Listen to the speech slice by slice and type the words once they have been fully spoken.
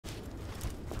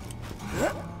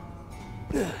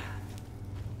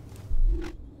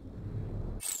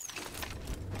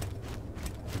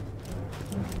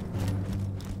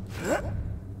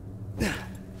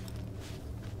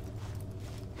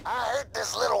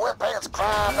whip pants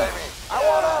cry, baby. I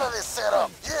want out of this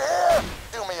setup. You hear?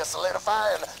 Do me a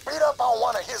solidify and beat up on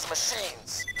one of his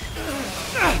machines.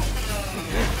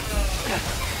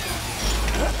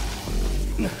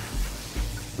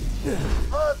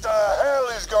 What the hell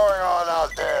is going on out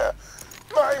there?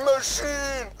 My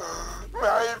machine!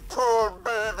 My poor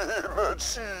baby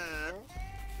machine!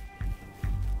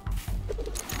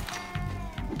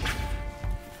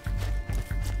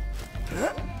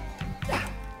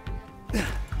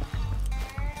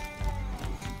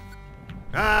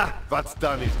 Ah, what's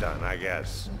done is done, I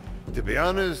guess. To be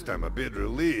honest, I'm a bit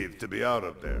relieved to be out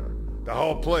of there. The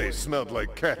whole place smelled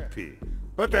like cat pee.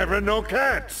 But there were no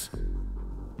cats!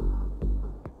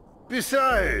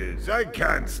 Besides, I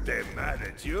can't stay mad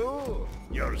at you.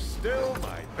 You're still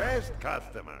my best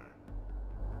customer.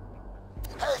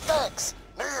 Hey, thanks.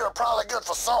 Knew you were probably good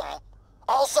for something.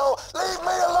 Also, leave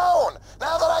me alone.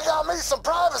 Now that I got me some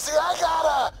privacy, I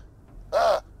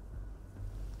got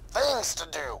things to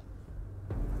do.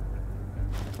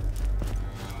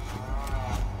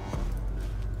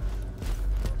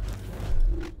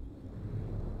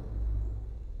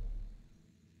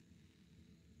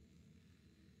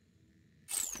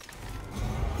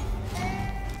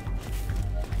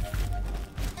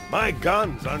 My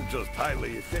guns aren't just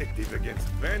highly effective against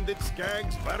bandits,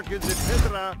 skags, barkers,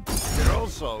 etc. They're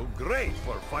also great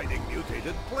for fighting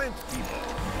mutated plant people.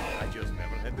 I just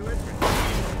never had to admit it.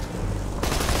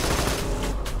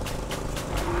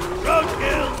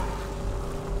 Roadkill!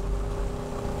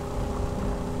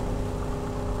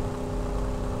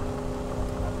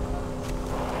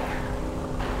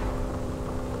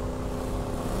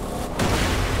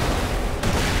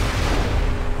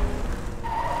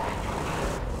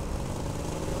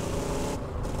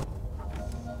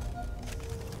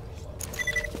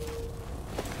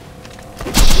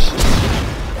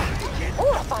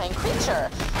 Creature.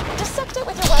 Dissect it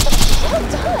with your weapon. Well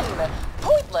done!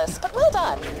 Pointless, but well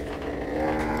done.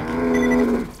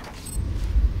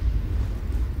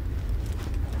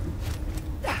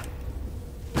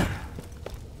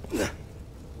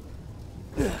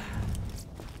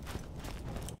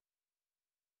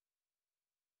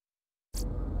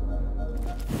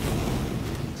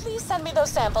 Please send me those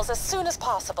samples as soon as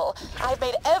possible. I've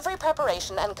made every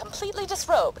preparation and completely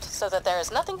disrobed so that there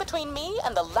is nothing between me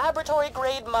and the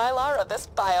laboratory-grade mylar of this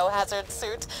biohazard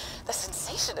suit. The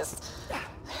sensation is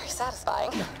very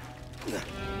satisfying.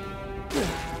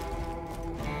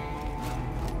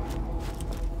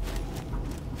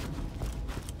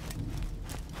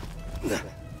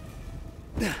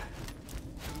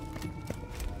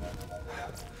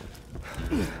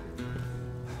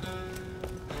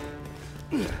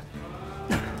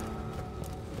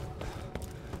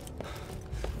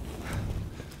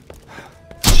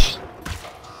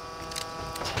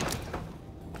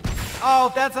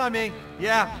 Oh, that's on me.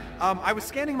 Yeah, I was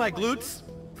scanning my glutes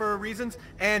for reasons,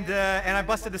 and I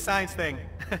busted the science thing.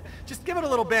 Just give it a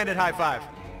little bandit high five.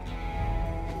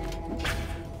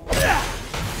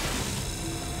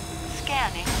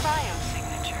 Scanning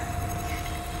biosignature.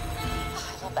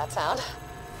 I love that sound.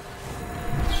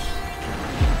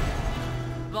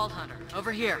 Vault Hunter,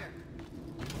 over here.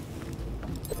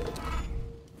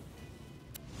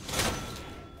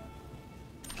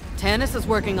 Tannis is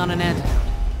working on an antidote.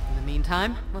 In the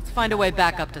meantime, let's find a way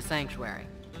back up to Sanctuary.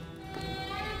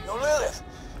 Yo, Lilith,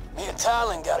 me and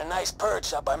Talon got a nice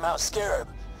perch up by Mount Scarab.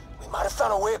 We might have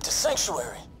found a way up to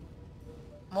Sanctuary.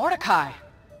 Mordecai,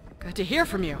 good to hear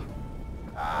from you.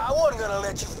 I wasn't gonna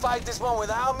let you fight this one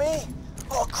without me.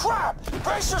 Oh, crap!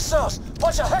 Brace yourselves!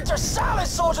 Bunch of Hector Salad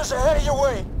soldiers are headed your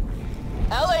way!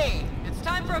 Ellie! It's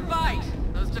time for a fight!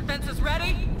 Those defenses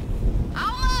ready?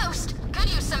 Almost! Could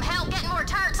use some help getting more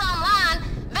turrets online.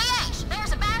 VH,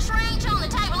 there's a bash range on the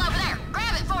table over there.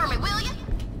 Grab it for me, will you?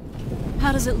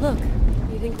 How does it look?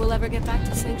 You think we'll ever get back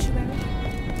to Sanctuary?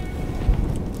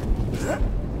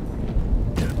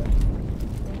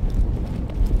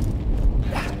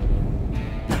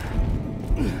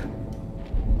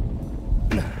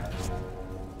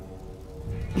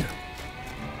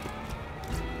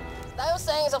 Those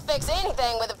things will fix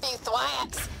anything with a few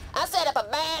thwacks. I set up a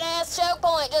badass choke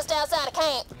point just outside of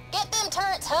camp. Get them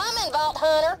turrets humming, Vault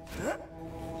Hunter.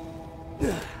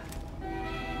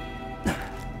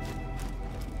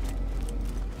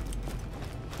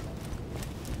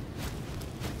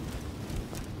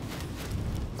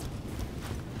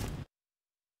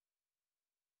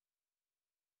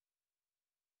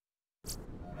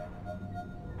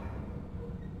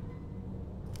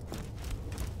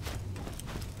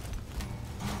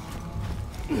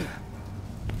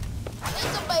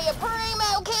 This'll be a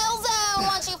primo kill zone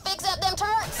once you fix up them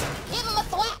turrets. Give them a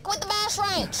thwack with the bash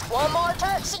range. One more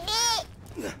turret should do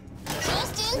it.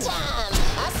 Just in time.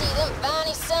 I see them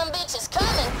viney sumbitches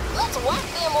coming. Let's whack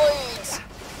them weeds.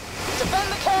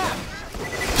 Defend the camp!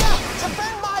 Yeah,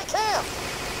 defend my camp!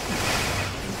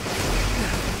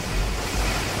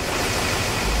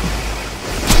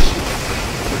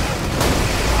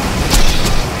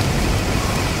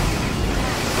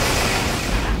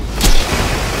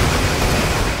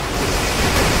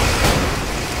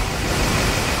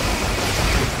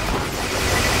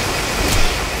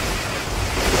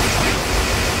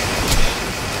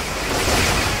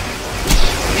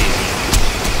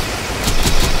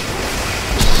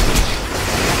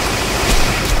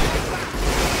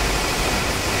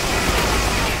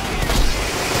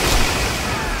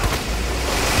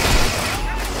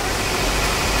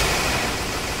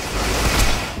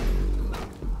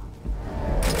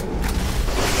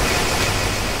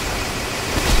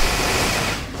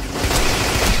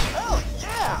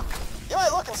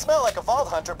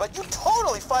 Hunter, but you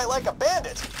totally fight like a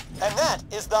bandit. And that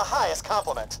is the highest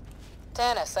compliment.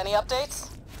 Tannis, any updates?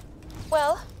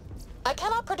 Well, I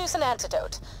cannot produce an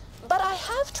antidote, but I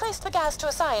have traced the gas to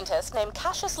a scientist named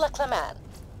Cassius Leclerman.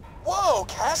 Whoa,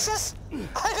 Cassius?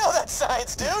 I know that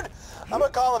science, dude. I'm gonna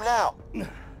call him now.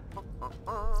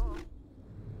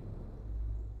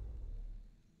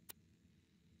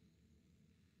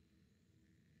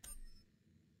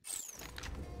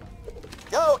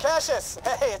 Yo, Cassius.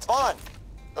 Hey, it's Vaughn.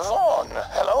 Vaughn,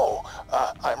 hello.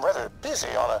 I'm rather busy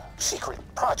on a secret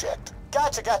project.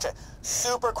 Gotcha.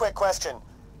 Super quick question.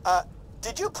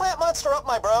 Did you plant monster up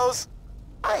my bros?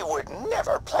 I would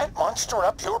never plant monster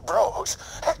up your bros.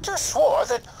 Hector swore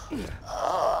that...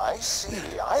 I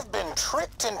see. I've been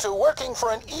tricked into working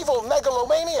for an evil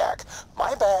megalomaniac.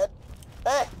 My bad.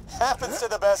 Hey, happens to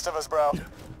the best of us, bro.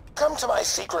 Come to my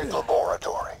secret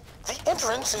laboratory. The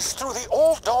entrance is through the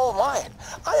old doll mine.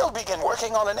 I'll begin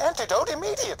working on an antidote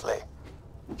immediately.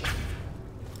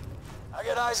 I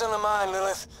got eyes on the mine,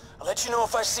 Lilith. I'll let you know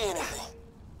if I see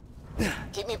anything.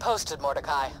 Keep me posted,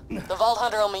 Mordecai. The Vault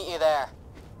Hunter will meet you there.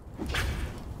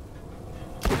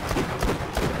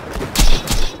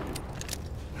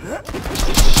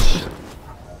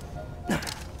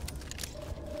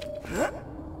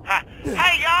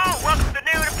 Hey y'all, welcome to the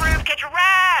new and improved Catch a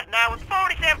Ride, now with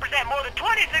 47% more than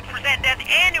 26% death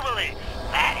annually.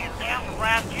 That is down from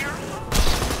last year.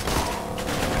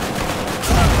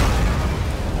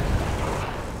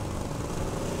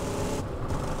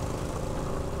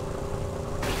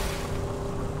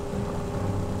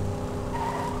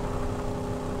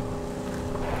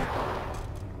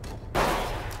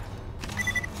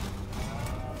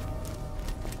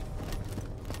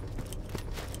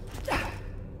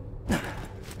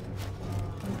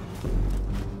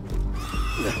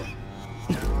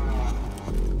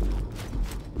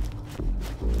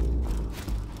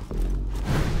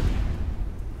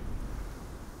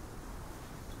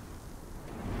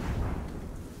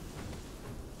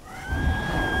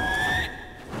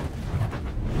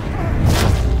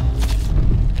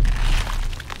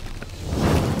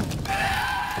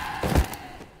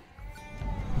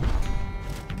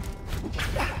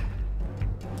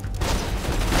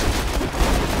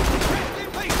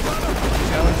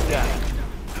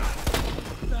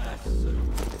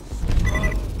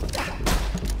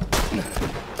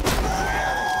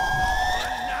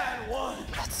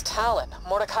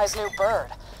 Mordecai's new bird.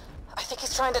 I think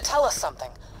he's trying to tell us something.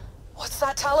 What's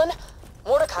that, Talon?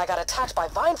 Mordecai got attacked by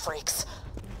vine freaks.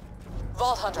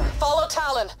 Vault Hunter, follow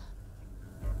Talon!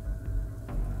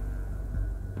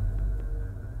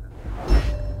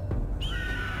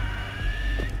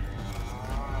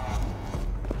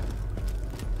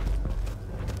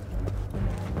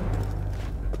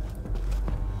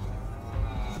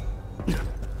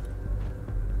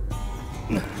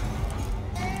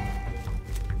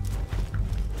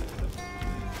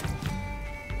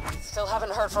 Still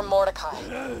haven't heard from Mordecai.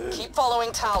 Keep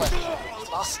following Talon. He's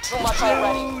lost too much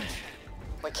already.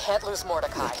 We can't lose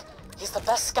Mordecai. He's the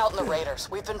best scout in the Raiders.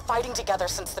 We've been fighting together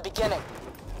since the beginning.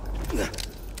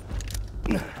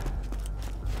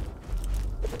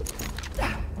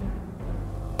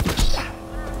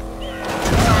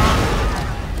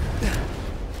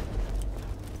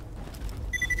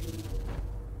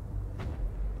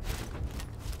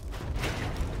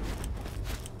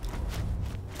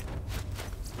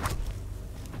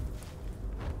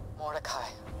 Mordecai,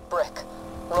 Brick,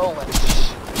 Roland.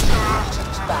 Each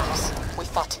other's backs. We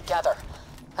fought together.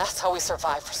 That's how we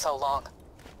survived for so long.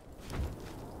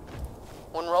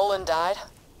 When Roland died,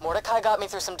 Mordecai got me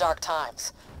through some dark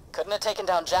times. Couldn't have taken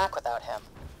down Jack without him.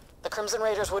 The Crimson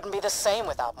Raiders wouldn't be the same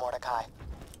without Mordecai.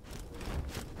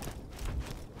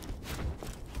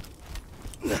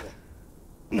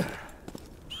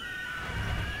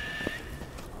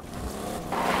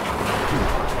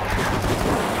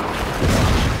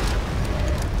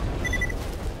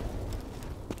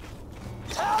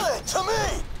 Talent to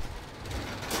me!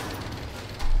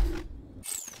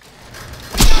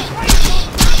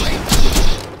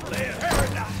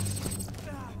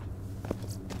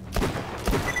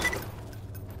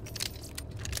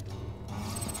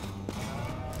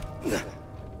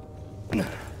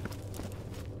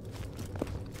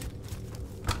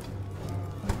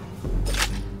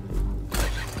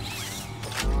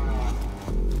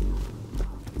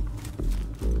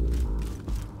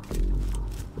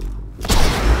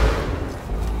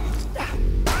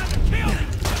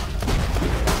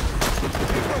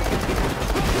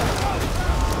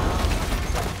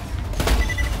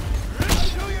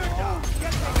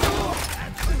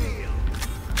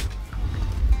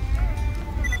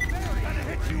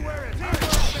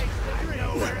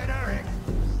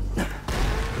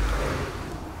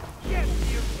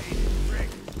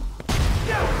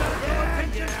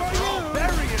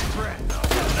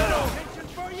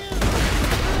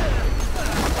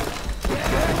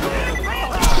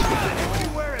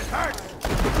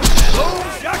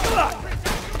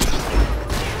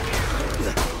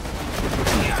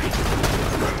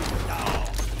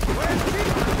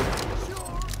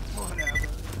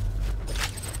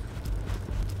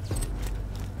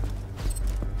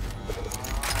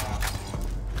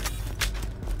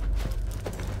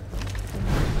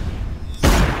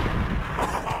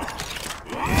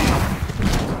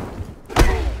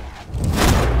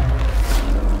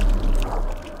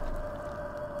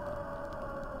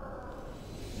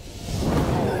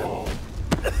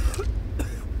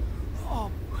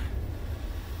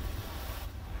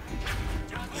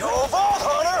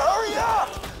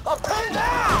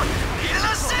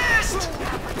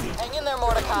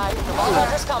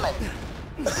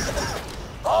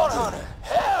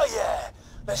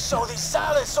 Let's show these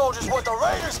silent soldiers what the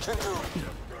Raiders can do!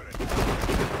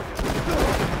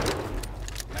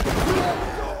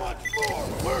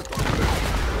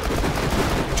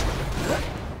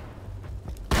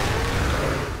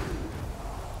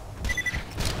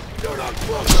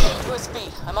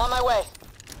 USB, I'm on my way.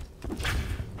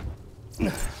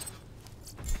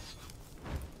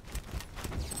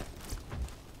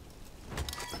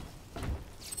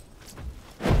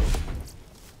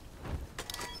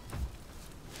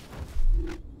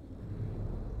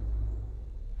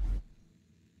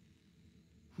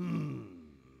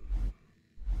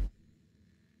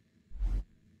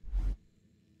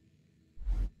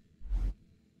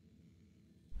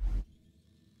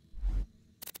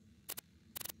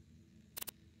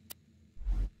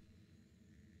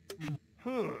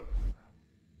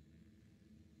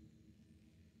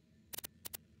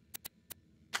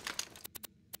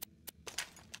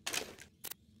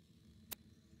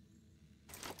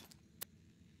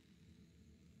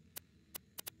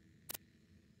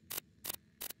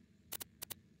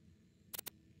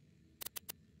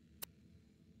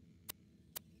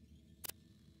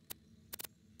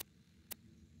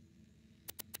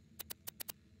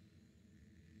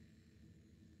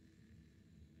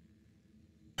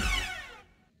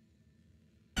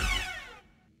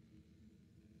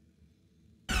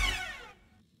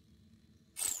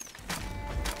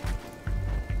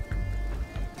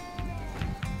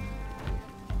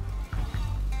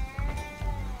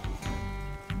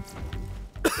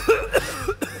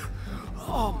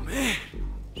 Oh, man.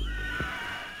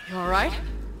 You alright?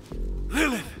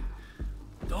 Lilith!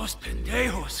 Those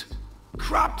pendejos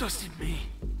crop dusted me.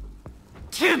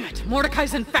 Damn it!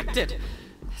 Mordecai's infected!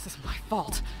 This is my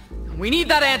fault. We need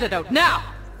that antidote, now!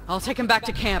 I'll take him back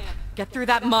to camp, get through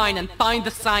that mine, and find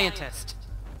the scientist.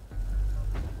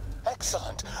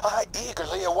 Excellent. I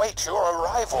eagerly await your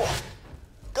arrival.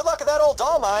 Good luck at that old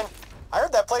doll mine. I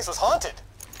heard that place was haunted.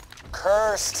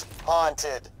 Cursed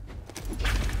haunted.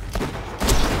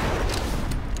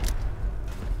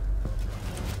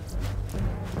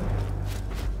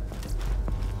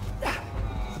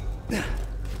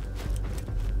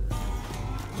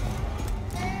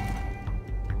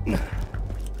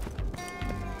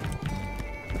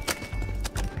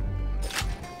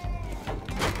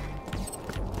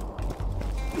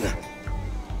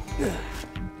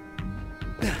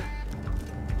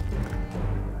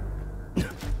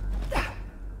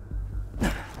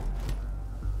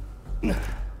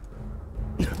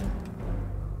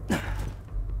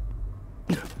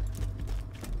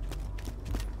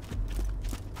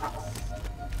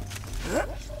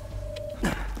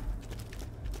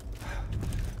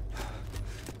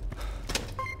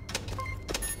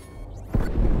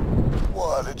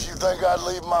 What, did you think I'd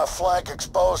leave my flank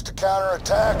exposed to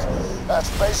counterattack? That's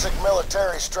basic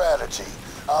military strategy.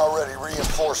 I already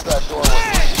reinforced that door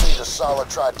with 3 feet of solid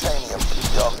titanium,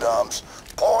 dum-dums.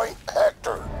 Point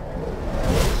Hector.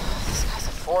 This guy's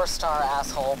a 4-star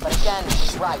asshole, but again,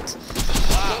 he's right.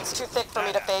 The gate's too thick for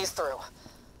me to phase through.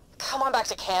 Come on back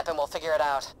to camp and we'll figure it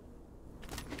out.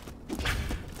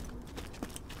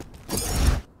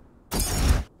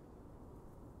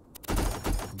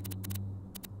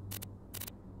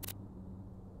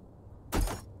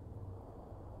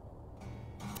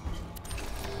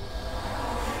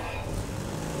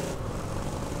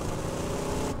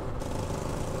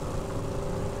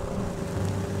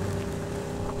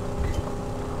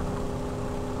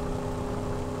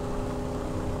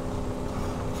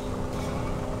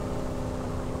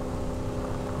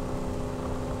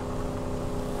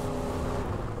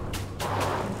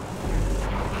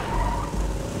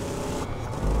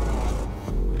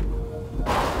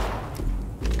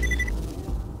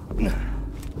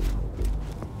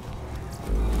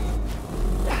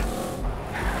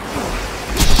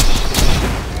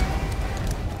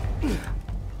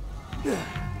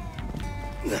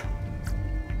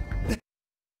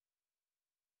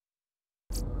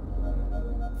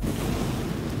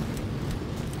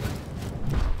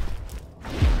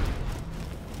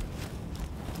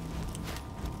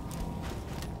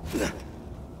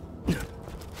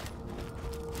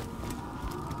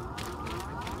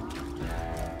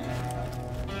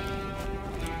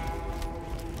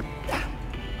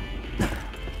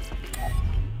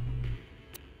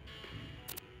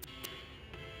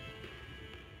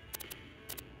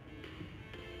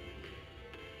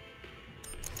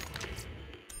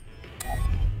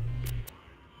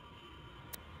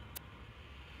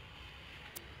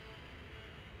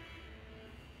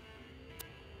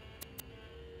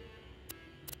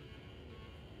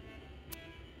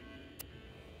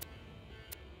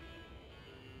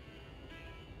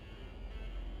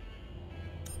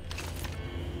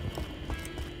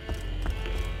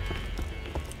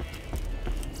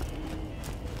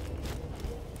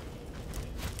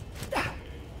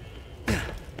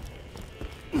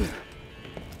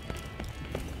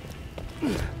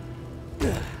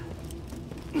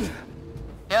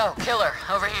 Yo, killer,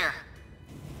 over here.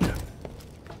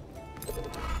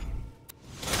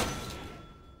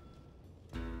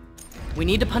 We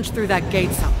need to punch through that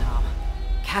gate somehow.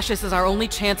 Cassius is our only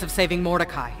chance of saving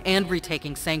Mordecai and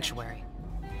retaking Sanctuary.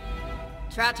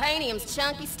 Tritanium's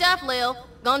chunky stuff, Lil.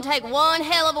 Gonna take one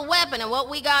hell of a weapon, and what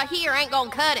we got here ain't gonna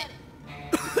cut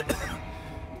it.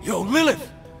 Yo,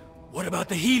 Lilith! What about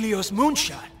the Helios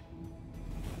moonshot?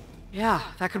 Yeah,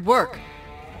 that could work.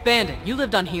 Bandit, you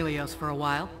lived on Helios for a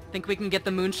while. Think we can get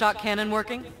the moonshot cannon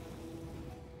working?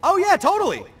 Oh yeah,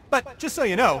 totally! But just so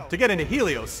you know, to get into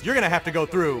Helios, you're gonna have to go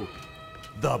through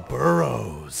the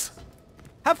burrows.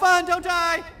 Have fun, don't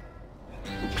die!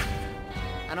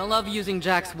 I don't love using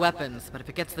Jack's weapons, but if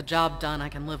it gets the job done, I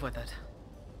can live with it.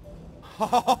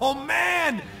 Oh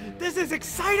man! This is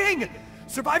exciting!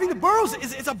 Surviving the burrows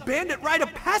is a bandit rite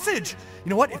of passage! You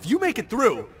know what? If you make it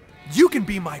through, you can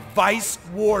be my vice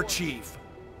war chief.